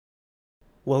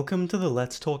Welcome to the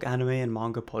Let's Talk Anime and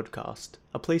Manga podcast,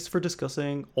 a place for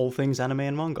discussing all things anime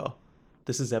and manga.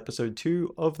 This is episode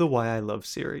 2 of the Why I Love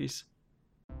series.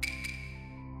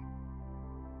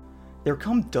 There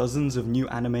come dozens of new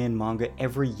anime and manga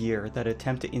every year that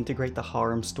attempt to integrate the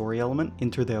harem story element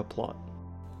into their plot.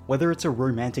 Whether it's a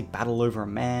romantic battle over a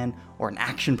man, or an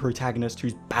action protagonist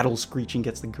whose battle screeching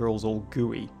gets the girls all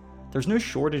gooey, there's no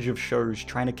shortage of shows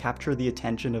trying to capture the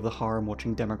attention of the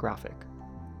harem-watching demographic.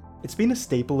 It's been a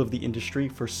staple of the industry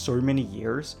for so many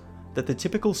years that the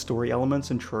typical story elements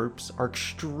and tropes are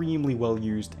extremely well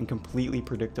used and completely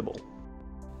predictable.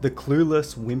 The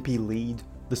clueless, wimpy lead,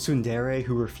 the tsundere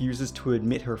who refuses to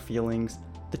admit her feelings,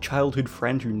 the childhood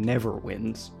friend who never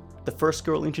wins, the first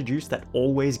girl introduced that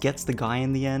always gets the guy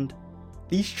in the end.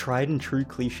 These tried and true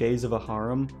cliches of a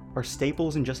harem are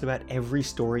staples in just about every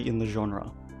story in the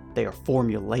genre. They are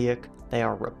formulaic, they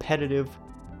are repetitive,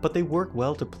 but they work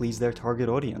well to please their target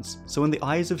audience, so in the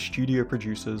eyes of studio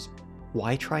producers,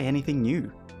 why try anything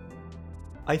new?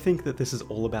 I think that this is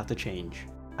all about to change.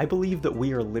 I believe that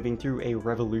we are living through a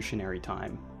revolutionary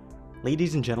time.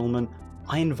 Ladies and gentlemen,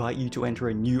 I invite you to enter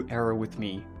a new era with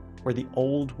me, where the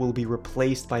old will be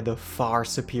replaced by the far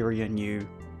superior new.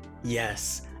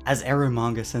 Yes, as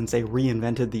Eromanga Sensei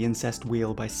reinvented the incest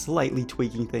wheel by slightly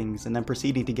tweaking things and then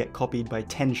proceeding to get copied by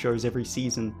 10 shows every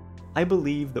season, I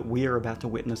believe that we are about to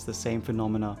witness the same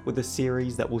phenomena with a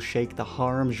series that will shake the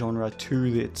harem genre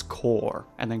to its core,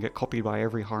 and then get copied by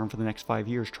every harem for the next 5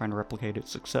 years trying to replicate its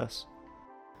success.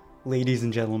 Ladies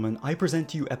and gentlemen, I present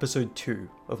to you episode 2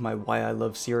 of my Why I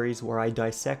Love series, where I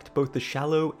dissect both the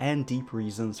shallow and deep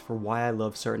reasons for why I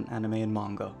love certain anime and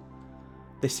manga.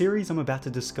 The series I'm about to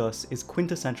discuss is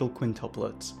Quintessential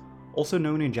Quintuplets, also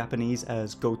known in Japanese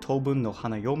as Gotobun no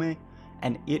Hanayome,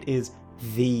 and it is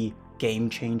the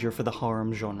game changer for the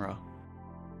harem genre.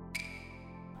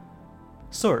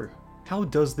 So, how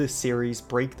does this series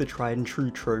break the tried and true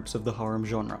tropes of the harem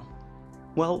genre?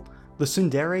 Well, the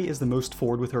tsundere is the most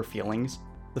forward with her feelings,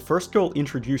 the first girl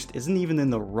introduced isn't even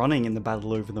in the running in the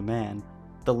battle over the man,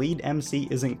 the lead MC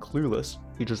isn't clueless,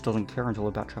 he just doesn't care until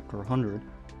about chapter 100,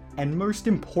 and most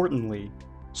importantly,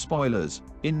 spoilers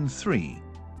in 3,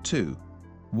 2,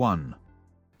 1.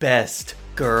 Best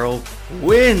girl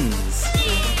wins!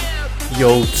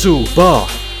 Yotsuba!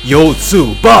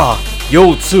 Yotsuba!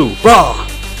 Yotsuba!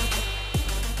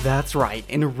 That's right,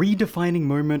 in a redefining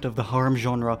moment of the harem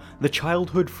genre, the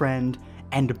childhood friend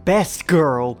and best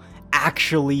girl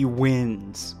actually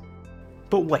wins.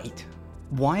 But wait,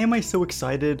 why am I so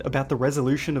excited about the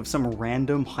resolution of some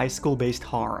random high school-based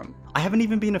harem? I haven't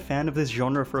even been a fan of this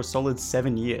genre for a solid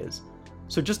 7 years.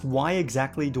 So just why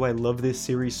exactly do I love this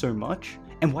series so much?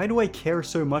 And why do I care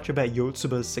so much about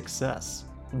Yotsuba's success?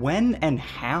 When and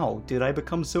how did I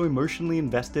become so emotionally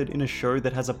invested in a show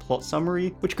that has a plot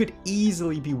summary which could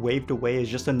easily be waved away as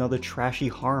just another trashy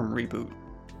harem reboot?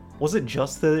 Was it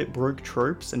just that it broke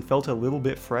tropes and felt a little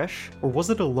bit fresh, or was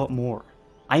it a lot more?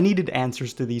 I needed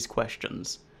answers to these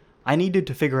questions. I needed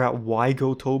to figure out why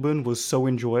Gotobun was so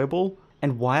enjoyable,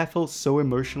 and why I felt so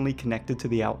emotionally connected to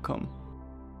the outcome.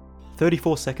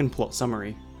 34-second plot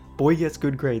summary. Boy gets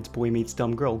good grades, boy meets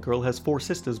dumb girl, girl has 4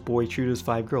 sisters, boy tutors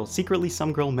 5 girls, secretly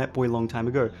some girl met boy long time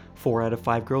ago, 4 out of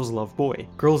 5 girls love boy.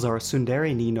 Girls are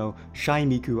tsundere Nino, shy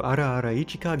Miku, ara ara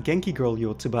Ichika, genki girl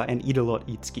Yotsuba, and idolot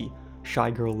Itsuki.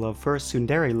 Shy girl love first,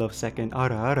 tsundere love second,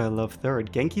 ara ara love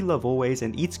third, genki love always,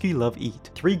 and Itsuki love eat.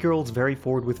 3 girls very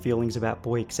forward with feelings about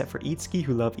boy except for Itsuki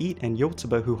who love eat, and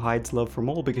Yotsuba who hides love from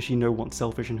all because she wants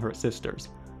selfish and hurt sisters.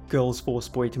 Girls force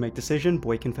boy to make decision,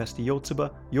 boy confess to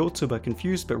Yotsuba, Yotsuba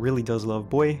confused but really does love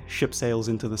boy, ship sails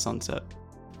into the sunset.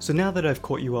 So now that I've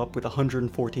caught you up with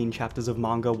 114 chapters of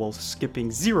manga while skipping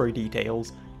 0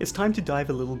 details, it's time to dive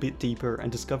a little bit deeper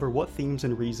and discover what themes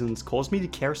and reasons caused me to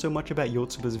care so much about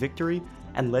Yotsuba's victory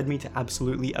and led me to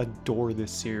absolutely adore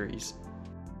this series.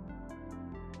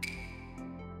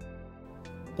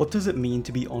 What does it mean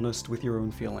to be honest with your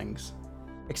own feelings?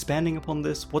 Expanding upon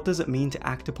this, what does it mean to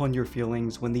act upon your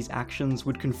feelings when these actions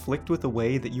would conflict with the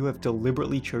way that you have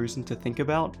deliberately chosen to think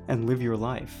about and live your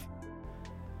life?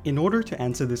 In order to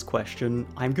answer this question,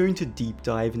 I'm going to deep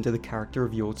dive into the character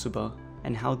of Yotsuba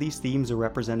and how these themes are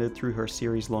represented through her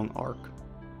series-long arc.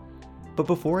 But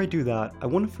before I do that, I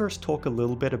want to first talk a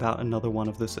little bit about another one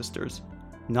of the sisters,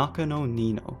 Nakano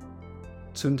Nino.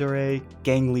 Tsundere,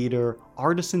 gang leader,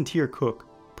 artisan tier cook,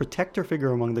 protector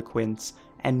figure among the Quints,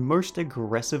 and most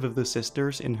aggressive of the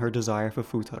sisters in her desire for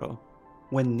Futaro.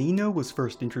 When Nino was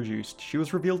first introduced, she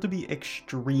was revealed to be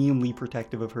extremely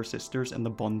protective of her sisters and the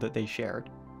bond that they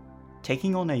shared.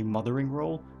 Taking on a mothering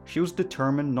role, she was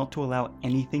determined not to allow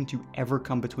anything to ever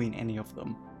come between any of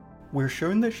them. We're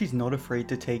shown that she's not afraid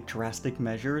to take drastic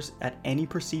measures at any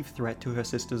perceived threat to her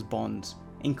sister's bonds,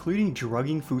 including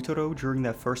drugging Futaro during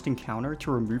their first encounter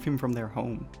to remove him from their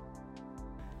home.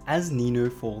 As Nino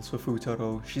falls for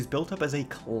Futaro, she's built up as a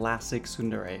classic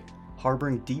tsundere,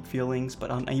 harboring deep feelings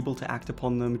but unable to act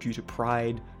upon them due to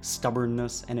pride,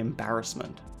 stubbornness, and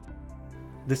embarrassment.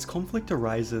 This conflict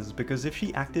arises because if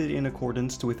she acted in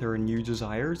accordance with her new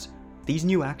desires, these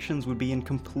new actions would be in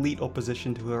complete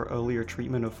opposition to her earlier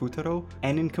treatment of Futaro,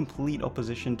 and in complete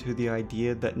opposition to the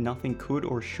idea that nothing could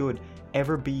or should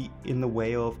ever be in the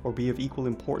way of or be of equal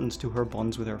importance to her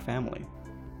bonds with her family.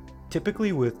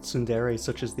 Typically with tsundere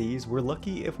such as these, we're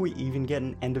lucky if we even get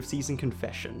an end-of-season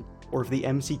confession, or if the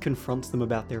MC confronts them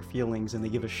about their feelings and they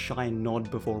give a shy nod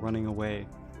before running away.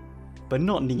 But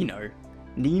not Nino.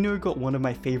 Nino got one of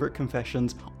my favourite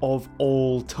confessions of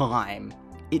all time.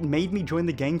 It made me join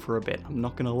the gang for a bit, I'm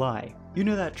not gonna lie. You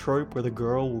know that trope where the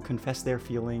girl will confess their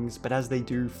feelings, but as they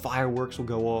do, fireworks will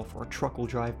go off or a truck will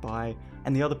drive by,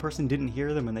 and the other person didn't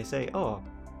hear them and they say, "Oh,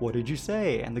 what did you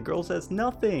say?" And the girl says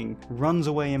nothing, runs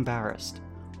away embarrassed.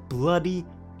 Bloody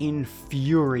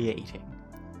infuriating.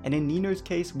 And in Nino's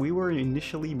case, we were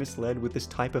initially misled with this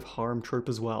type of harem trope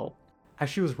as well. As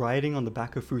she was riding on the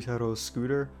back of Futaro's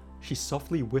scooter, she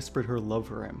softly whispered her love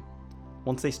for him.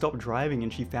 Once they stopped driving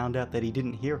and she found out that he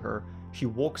didn't hear her, she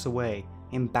walks away,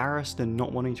 embarrassed and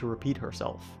not wanting to repeat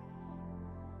herself.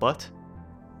 But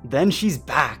then she's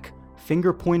back,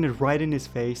 finger pointed right in his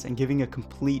face and giving a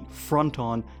complete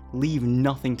front-on, leave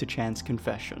nothing to chance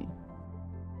confession.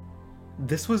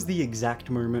 This was the exact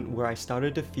moment where I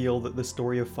started to feel that the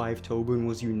story of 5 Tobun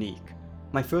was unique,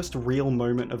 my first real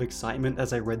moment of excitement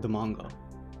as I read the manga.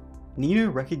 Nino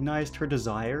recognized her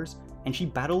desires, and she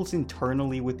battles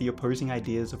internally with the opposing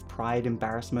ideas of pride,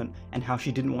 embarrassment, and how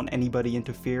she didn't want anybody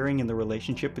interfering in the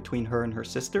relationship between her and her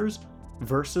sisters,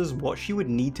 versus what she would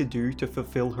need to do to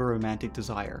fulfill her romantic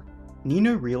desire.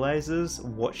 Nino realizes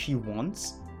what she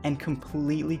wants, and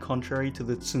completely contrary to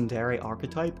the tsundere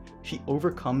archetype, she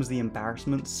overcomes the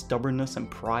embarrassment, stubbornness,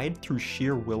 and pride through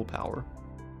sheer willpower.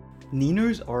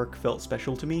 Nino's arc felt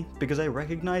special to me because I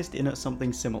recognized in it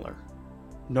something similar.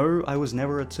 No, I was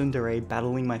never a tsundere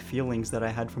battling my feelings that I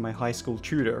had for my high school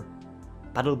tutor.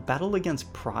 Battle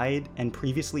against pride and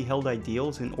previously held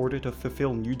ideals in order to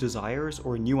fulfill new desires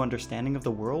or a new understanding of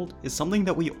the world is something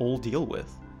that we all deal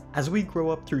with. As we grow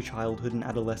up through childhood and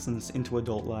adolescence into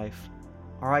adult life,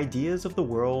 our ideas of the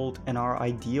world and our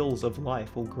ideals of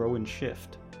life will grow and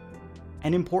shift.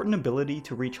 An important ability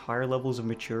to reach higher levels of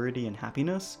maturity and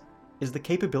happiness is the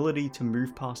capability to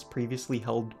move past previously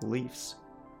held beliefs,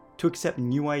 to accept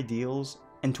new ideals,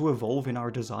 and to evolve in our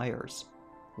desires,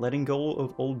 letting go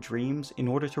of old dreams in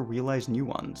order to realize new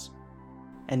ones.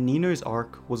 And Nino's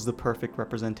arc was the perfect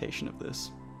representation of this.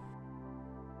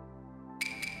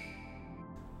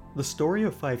 The story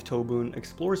of 5 Tobun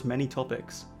explores many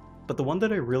topics, but the one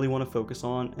that I really want to focus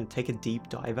on and take a deep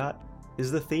dive at is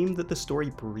the theme that the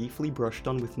story briefly brushed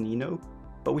on with Nino,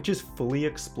 but which is fully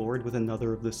explored with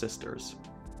another of the sisters.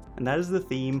 And that is the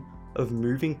theme of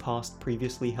moving past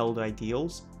previously held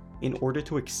ideals in order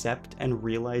to accept and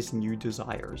realize new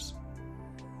desires.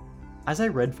 As I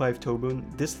read 5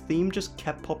 Tobun, this theme just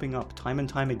kept popping up time and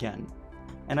time again,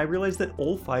 and I realized that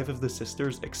all 5 of the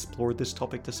sisters explored this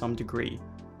topic to some degree.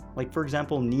 Like for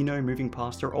example, Nino moving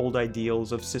past her old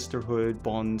ideals of sisterhood,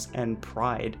 bonds, and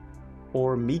pride,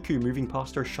 or Miku moving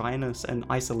past her shyness and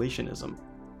isolationism.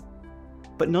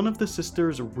 But none of the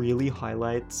sisters really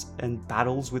highlights and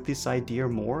battles with this idea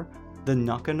more than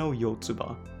Nakano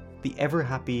Yotsuba, the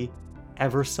ever-happy,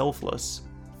 ever-selfless,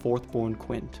 fourth-born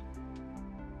Quint.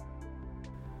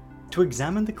 To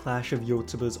examine the clash of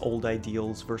Yotsuba's old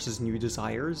ideals versus new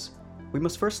desires, we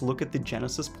must first look at the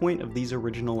genesis point of these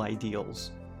original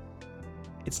ideals.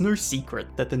 It's no secret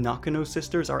that the Nakano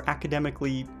sisters are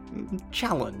academically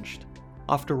challenged.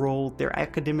 After all, their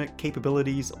academic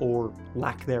capabilities, or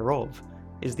lack thereof,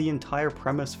 is the entire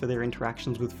premise for their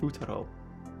interactions with Futaro.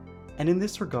 And in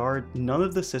this regard, none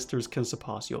of the sisters can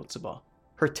surpass Yotsuba.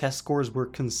 Her test scores were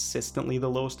consistently the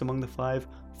lowest among the 5,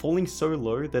 falling so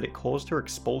low that it caused her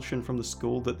expulsion from the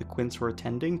school that the Quints were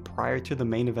attending prior to the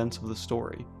main events of the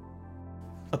story.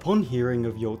 Upon hearing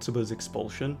of Yotsuba's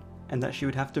expulsion, and that she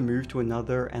would have to move to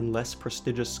another and less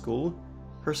prestigious school,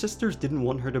 her sisters didn't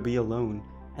want her to be alone,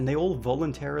 and they all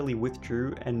voluntarily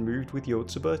withdrew and moved with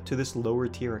Yotsuba to this lower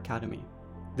tier academy.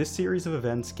 This series of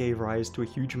events gave rise to a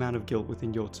huge amount of guilt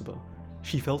within Yotsuba.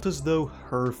 She felt as though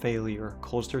her failure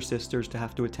caused her sisters to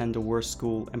have to attend a worse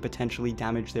school and potentially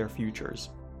damage their futures.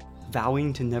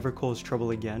 Vowing to never cause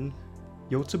trouble again,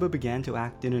 Yotsuba began to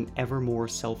act in an ever more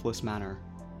selfless manner.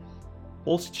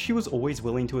 Whilst she was always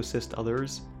willing to assist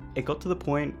others, it got to the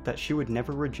point that she would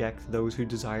never reject those who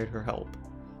desired her help.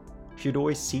 She'd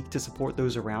always seek to support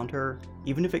those around her,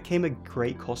 even if it came at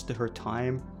great cost to her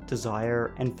time,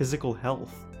 desire, and physical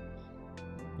health.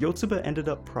 Yotsuba ended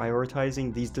up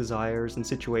prioritizing these desires and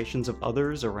situations of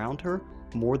others around her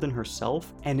more than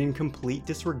herself, and in complete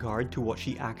disregard to what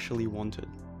she actually wanted.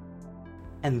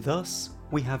 And thus,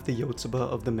 we have the Yotsuba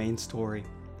of the main story,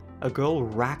 a girl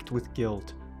racked with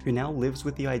guilt, who now lives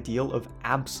with the ideal of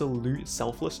absolute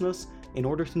selflessness in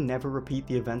order to never repeat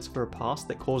the events of her past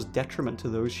that caused detriment to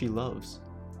those she loves.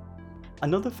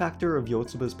 Another factor of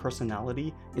Yotsuba's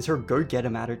personality is her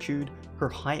go-get-em attitude, her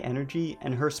high energy,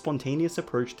 and her spontaneous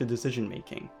approach to decision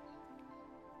making.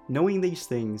 Knowing these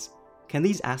things, can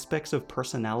these aspects of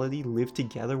personality live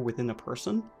together within a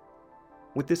person?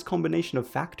 With this combination of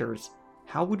factors,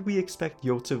 how would we expect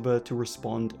Yotsuba to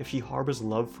respond if she harbors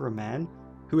love for a man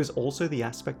who is also the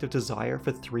aspect of desire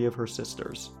for 3 of her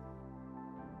sisters?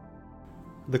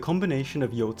 The combination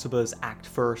of Yotsuba's act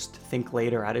first, think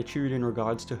later attitude in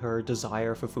regards to her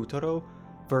desire for Futaro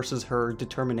versus her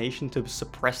determination to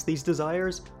suppress these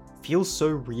desires feels so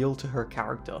real to her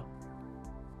character.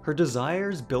 Her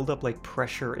desires build up like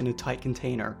pressure in a tight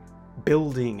container,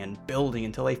 building and building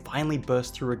until they finally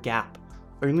burst through a gap,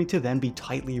 only to then be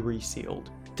tightly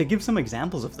resealed. To give some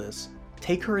examples of this,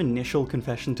 take her initial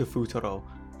confession to Futaro.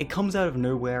 It comes out of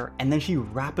nowhere, and then she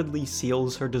rapidly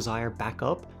seals her desire back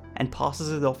up and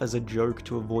passes it off as a joke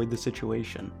to avoid the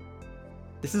situation.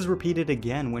 This is repeated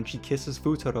again when she kisses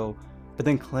Futaro, but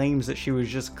then claims that she was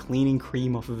just cleaning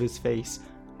cream off of his face,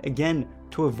 again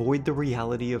to avoid the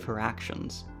reality of her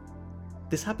actions.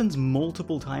 This happens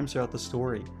multiple times throughout the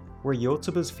story, where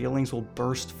Yotsuba's feelings will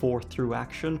burst forth through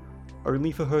action,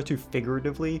 only for her to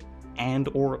figuratively and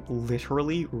or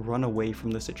literally run away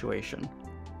from the situation.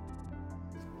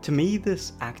 To me,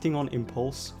 this acting on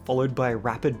impulse, followed by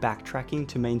rapid backtracking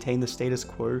to maintain the status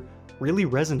quo, really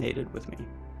resonated with me.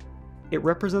 It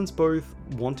represents both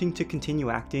wanting to continue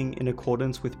acting in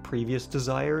accordance with previous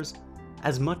desires,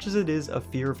 as much as it is a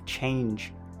fear of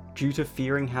change, due to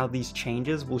fearing how these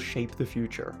changes will shape the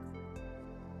future.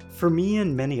 For me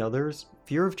and many others,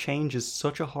 fear of change is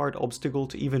such a hard obstacle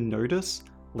to even notice,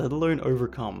 let alone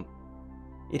overcome.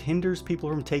 It hinders people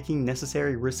from taking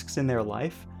necessary risks in their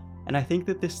life, and I think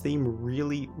that this theme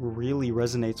really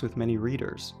resonates with many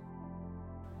readers.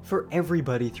 For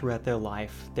everybody throughout their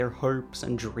life, their hopes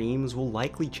and dreams will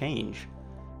likely change,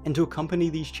 and to accompany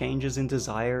these changes in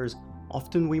desires,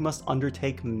 often we must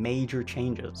undertake major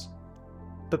changes.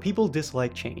 But people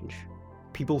dislike change.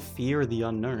 People fear the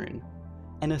unknown.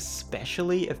 And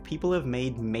especially if people have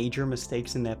made major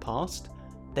mistakes in their past,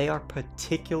 they are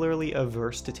particularly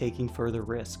averse to taking further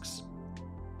risks.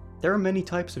 There are many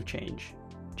types of change.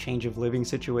 Change of living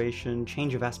situation,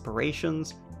 change of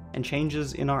aspirations, and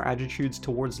changes in our attitudes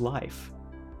towards life.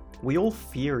 We all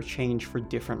fear change for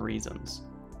different reasons.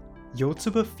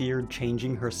 Yotsuba feared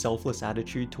changing her selfless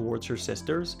attitude towards her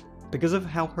sisters because of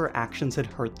how her actions had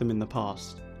hurt them in the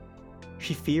past.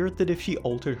 She feared that if she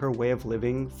altered her way of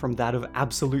living from that of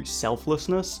absolute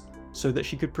selflessness so that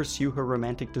she could pursue her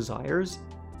romantic desires,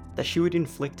 that she would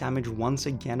inflict damage once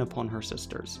again upon her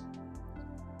sisters.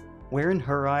 Where in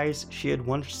her eyes she had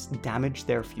once damaged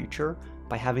their future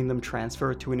by having them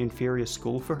transfer to an inferior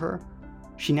school for her,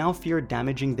 she now feared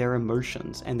damaging their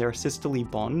emotions and their sisterly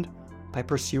bond by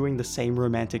pursuing the same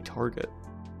romantic target.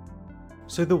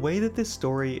 So the way that this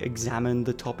story examined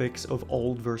the topics of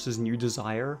old versus new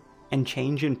desire and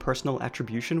change in personal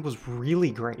attribution was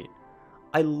really great.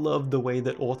 I loved the way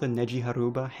that author Neji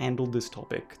Haruba handled this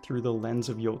topic through the lens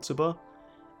of Yotsuba,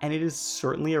 and it is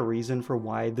certainly a reason for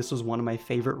why this was one of my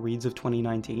favorite reads of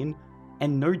 2019,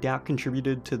 and no doubt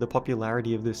contributed to the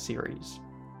popularity of this series.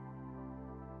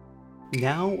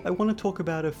 Now, I want to talk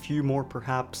about a few more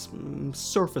perhaps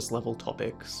surface level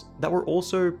topics that were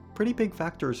also pretty big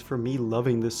factors for me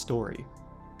loving this story.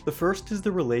 The first is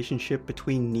the relationship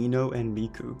between Nino and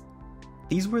Miku.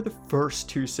 These were the first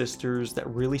 2 sisters that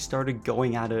really started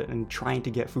going at it and trying to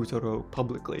get Futaro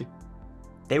publicly.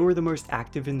 They were the most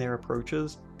active in their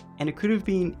approaches, and it could have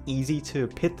been easy to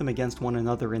pit them against one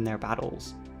another in their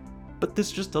battles. But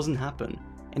this just doesn't happen,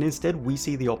 and instead we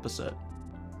see the opposite,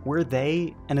 where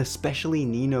they, and especially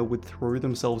Nino, would throw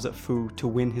themselves at Fu to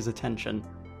win his attention.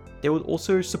 They would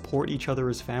also support each other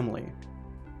as family.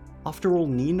 After all,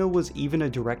 Nino was even a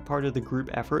direct part of the group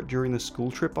effort during the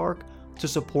school trip arc to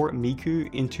support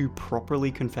Miku into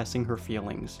properly confessing her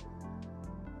feelings.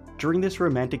 During this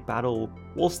romantic battle,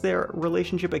 whilst their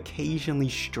relationship occasionally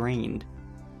strained,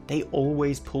 they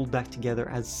always pulled back together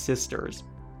as sisters,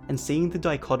 and seeing the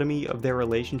dichotomy of their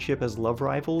relationship as love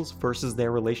rivals versus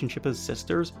their relationship as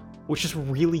sisters which is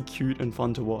really cute and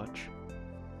fun to watch.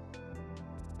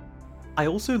 I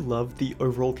also loved the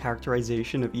overall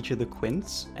characterization of each of the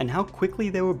Quints, and how quickly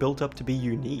they were built up to be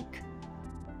unique.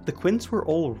 The Quints were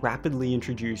all rapidly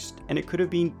introduced, and it could have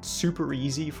been super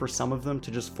easy for some of them to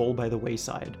just fall by the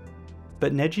wayside.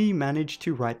 But Neji managed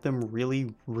to write them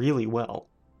really, really well.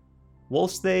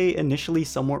 Whilst they initially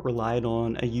somewhat relied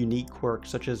on a unique quirk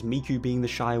such as Miku being the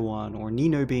shy one or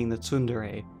Nino being the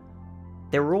tsundere,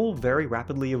 they were all very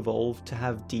rapidly evolved to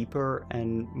have deeper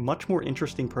and much more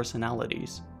interesting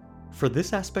personalities. For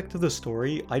this aspect of the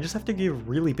story, I just have to give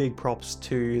really big props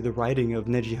to the writing of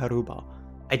Neji Haruba.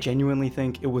 I genuinely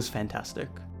think it was fantastic.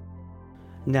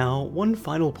 Now, one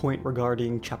final point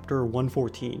regarding chapter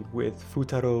 114 with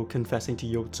Futaro confessing to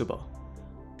Yotsuba.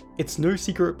 It's no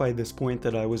secret by this point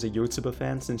that I was a Yotsuba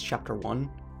fan since chapter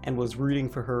 1, and was rooting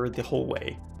for her the whole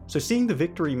way, so seeing the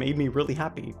victory made me really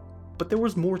happy, but there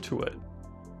was more to it.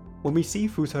 When we see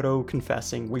Futaro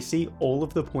confessing, we see all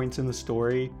of the points in the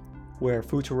story where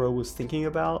Futaro was thinking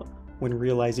about when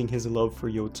realizing his love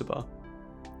for Yotsuba.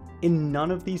 In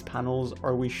none of these panels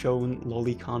are we shown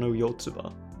Lolicano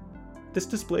Yotsuba. This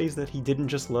displays that he didn't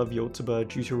just love Yotsuba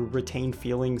due to retained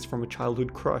feelings from a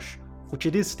childhood crush, which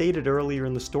it is stated earlier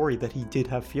in the story that he did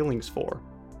have feelings for.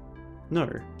 No.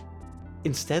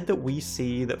 Instead, that we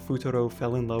see that Futaro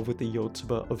fell in love with the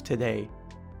Yotsuba of today.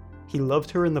 He loved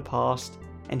her in the past,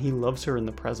 and he loves her in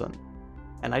the present.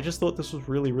 And I just thought this was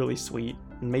really, really sweet,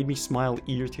 and made me smile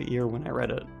ear to ear when I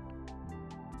read it.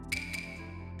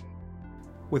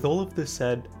 With all of this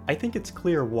said, I think it's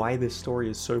clear why this story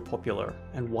is so popular,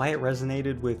 and why it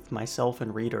resonated with myself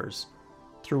and readers.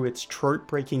 Through its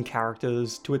trope-breaking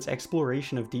characters, to its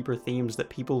exploration of deeper themes that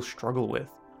people struggle with,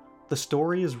 the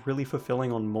story is really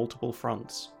fulfilling on multiple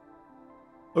fronts.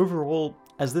 Overall,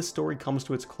 as this story comes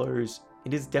to its close,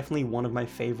 it is definitely one of my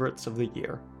favourites of the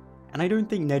year, and I don't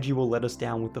think Neji will let us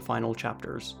down with the final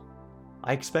chapters.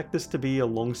 I expect this to be a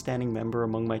long-standing member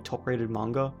among my top-rated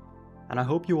manga, and I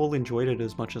hope you all enjoyed it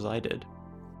as much as I did.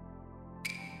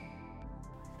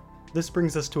 This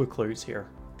brings us to a close here.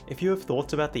 If you have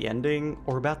thoughts about the ending,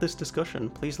 or about this discussion,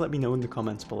 please let me know in the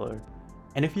comments below.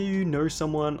 And if you know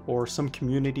someone or some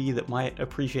community that might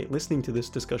appreciate listening to this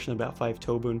discussion about 5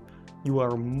 Tobun, you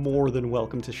are more than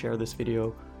welcome to share this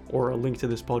video, or a link to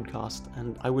this podcast,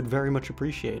 and I would very much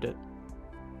appreciate it.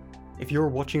 If you're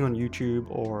watching on YouTube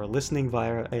or listening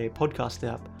via a podcast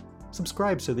app,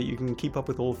 subscribe so that you can keep up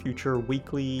with all future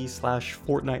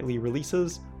weekly/fortnightly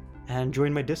releases, and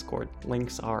join my Discord,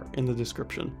 links are in the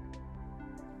description.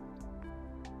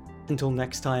 Until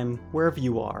next time, wherever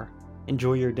you are,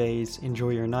 enjoy your days, enjoy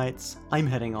your nights, I'm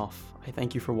heading off. I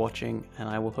thank you for watching, and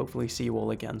I will hopefully see you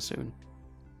all again soon.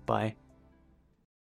 Bye.